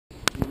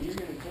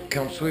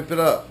Come sweep it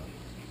up.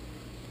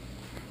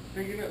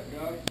 Pick it up,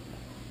 dog.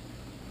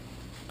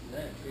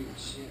 That big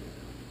shit.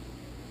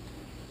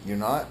 You're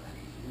not?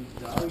 You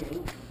dog.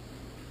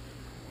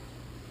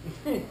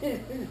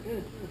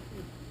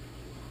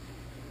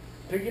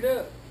 Pick it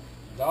up,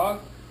 dog.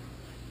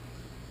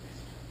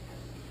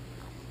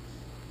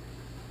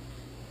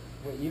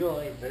 What, you don't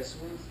like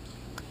vegetables?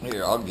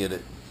 Here, I'll get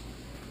it.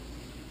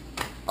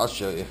 I'll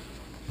show you.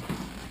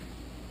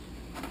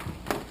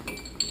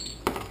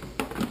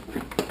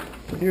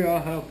 Here,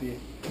 I'll help you.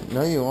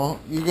 No, you won't.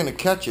 You're gonna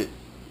catch it.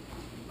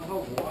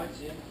 I'll watch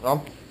it.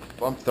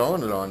 I'm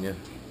throwing it on you.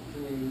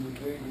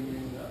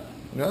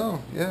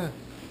 No, yeah.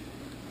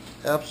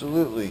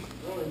 Absolutely.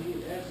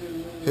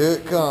 Here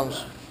it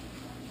comes.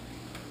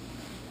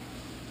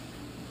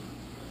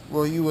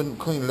 Well, you wouldn't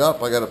clean it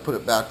up. I got to put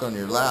it back on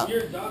your lap.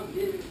 Your dog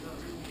did it.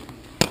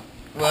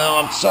 Well,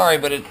 I'm sorry,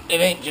 but it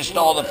ain't just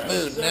all the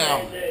food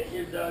now.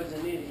 Your dog's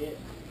an idiot.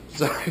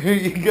 So here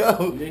you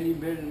go. Then you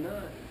better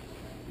not.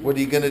 What are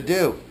you gonna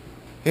do?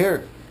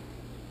 Here,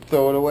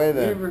 throw it away You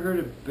then. ever heard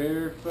of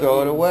bear?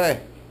 Throw it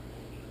away.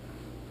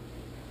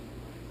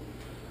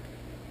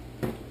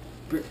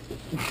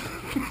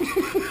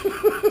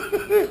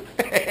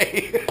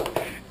 Hey,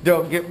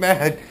 don't get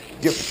mad.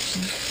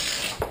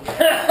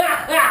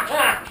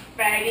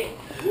 Faggot.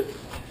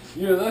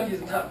 You're lucky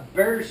it's not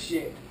bear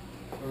shit.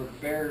 Or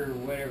bear or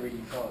whatever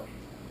you call it.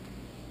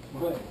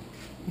 What?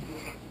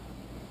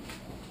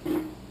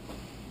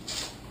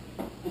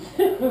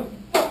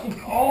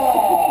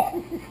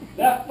 Oh!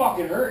 That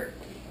fucking hurt.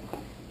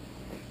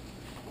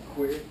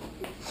 Quit.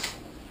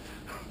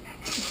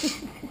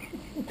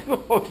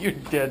 Oh, you're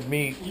dead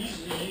meat.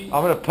 I'm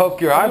gonna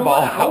poke your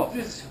eyeball I hope out.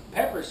 this is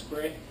pepper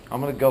spray. I'm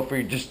gonna go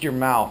for just your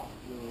mouth.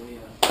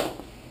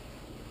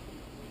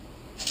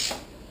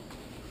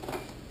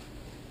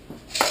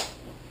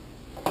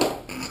 Oh,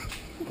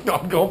 yeah.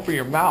 I'm going for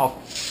your mouth.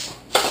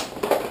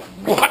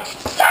 What?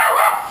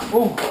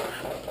 Oh!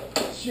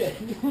 Shit.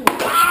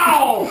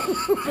 Ow!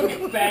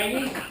 Fucking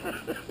faggot.